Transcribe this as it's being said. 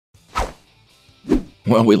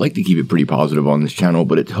Well, we like to keep it pretty positive on this channel,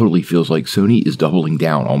 but it totally feels like Sony is doubling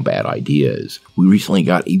down on bad ideas. We recently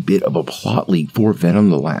got a bit of a plot leak for Venom: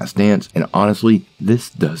 The Last Dance, and honestly, this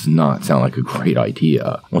does not sound like a great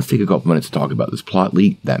idea. Let's take a couple minutes to talk about this plot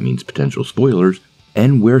leak, that means potential spoilers,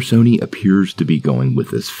 and where Sony appears to be going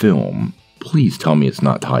with this film. Please tell me it's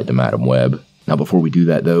not tied to Madam Web. Now before we do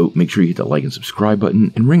that though, make sure you hit the like and subscribe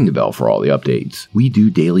button and ring the bell for all the updates. We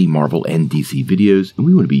do daily Marvel and DC videos, and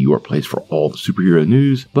we want to be your place for all the superhero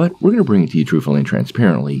news, but we're going to bring it to you truthfully and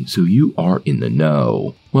transparently, so you are in the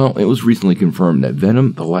know. Well, it was recently confirmed that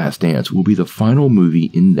Venom: The Last Dance will be the final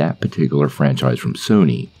movie in that particular franchise from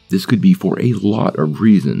Sony. This could be for a lot of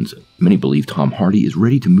reasons. Many believe Tom Hardy is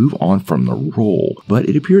ready to move on from the role, but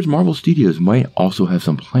it appears Marvel Studios might also have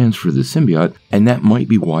some plans for the symbiote, and that might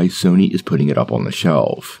be why Sony is putting it up on the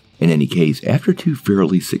shelf. In any case, after two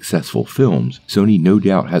fairly successful films, Sony no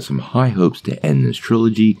doubt has some high hopes to end this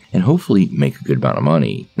trilogy and hopefully make a good amount of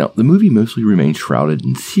money. Now, the movie mostly remains shrouded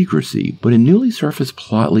in secrecy, but a newly surfaced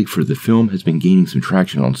plot leak for the film has been gaining some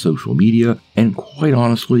traction on social media, and quite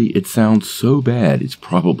honestly, it sounds so bad it's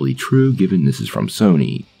probably true given this is from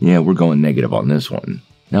Sony. Yeah, we're going negative on this one.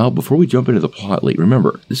 Now, before we jump into the plot leak,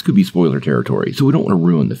 remember, this could be spoiler territory, so we don't want to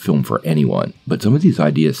ruin the film for anyone, but some of these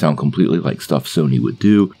ideas sound completely like stuff Sony would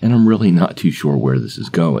do, and I'm really not too sure where this is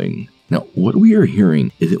going. Now, what we are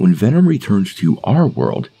hearing is that when Venom returns to our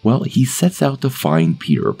world, well, he sets out to find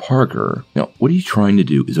Peter Parker. Now, what he's trying to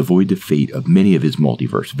do is avoid the fate of many of his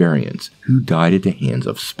multiverse variants, who died at the hands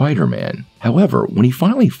of Spider-Man. However, when he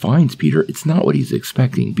finally finds Peter, it's not what he's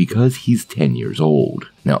expecting because he's 10 years old.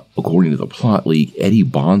 Now, according to the plot leak, Eddie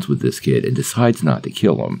bonds with this kid and decides not to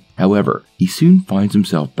kill him. However, he soon finds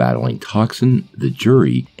himself battling Toxin, the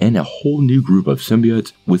Jury, and a whole new group of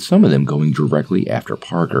symbiotes, with some of them going directly after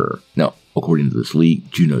Parker. Now, according to this leak,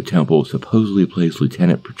 Juno Temple supposedly plays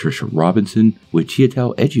Lieutenant Patricia Robinson, with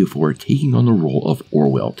Chiwetel Ejiofor taking on the role of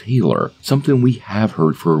Orwell Taylor, something we have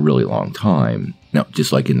heard for a really long time. Now,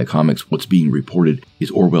 just like in the comics, what's being reported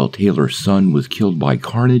is Orwell Taylor's son was killed by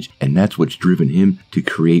Carnage, and that's what's driven him to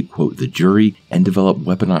create, quote, the Jury, and develop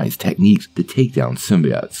weaponized techniques to take down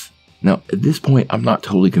symbiotes. Now, at this point, I'm not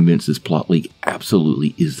totally convinced this plot leak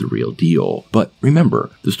absolutely is the real deal. But remember,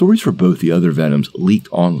 the stories for both the other Venoms leaked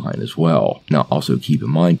online as well. Now, also keep in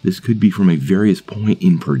mind, this could be from a various point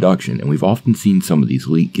in production, and we've often seen some of these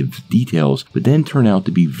leaks give details, but then turn out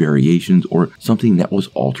to be variations or something that was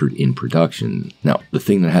altered in production. Now, the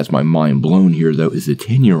thing that has my mind blown here, though, is the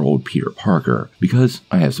 10-year-old Peter Parker, because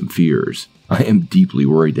I have some fears. I am deeply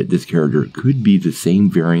worried that this character could be the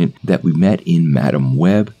same variant that we met in Madam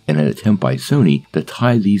Web, in an attempt by Sony to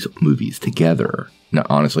tie these movies together. Now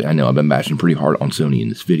honestly, I know I've been bashing pretty hard on Sony in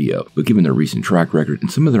this video, but given their recent track record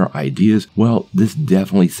and some of their ideas, well, this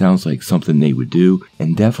definitely sounds like something they would do,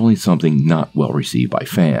 and definitely something not well received by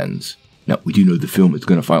fans. Now, we do know the film is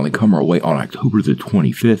going to finally come our way on October the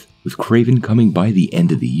 25th, with Kraven coming by the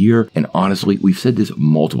end of the year, and honestly, we've said this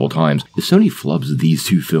multiple times, if Sony flubs these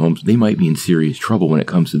two films, they might be in serious trouble when it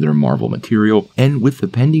comes to their Marvel material, and with the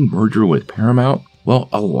pending merger with Paramount, well,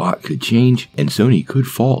 a lot could change, and Sony could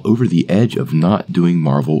fall over the edge of not doing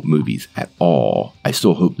Marvel movies at all. I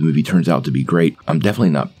still hope the movie turns out to be great. I'm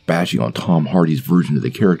definitely not bashing on Tom Hardy's version of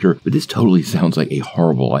the character, but this totally sounds like a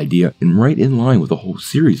horrible idea, and right in line with a whole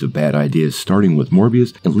series of bad ideas starting with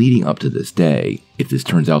Morbius and leading up to this day. If this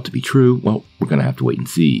turns out to be true, well, we're gonna have to wait and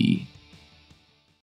see.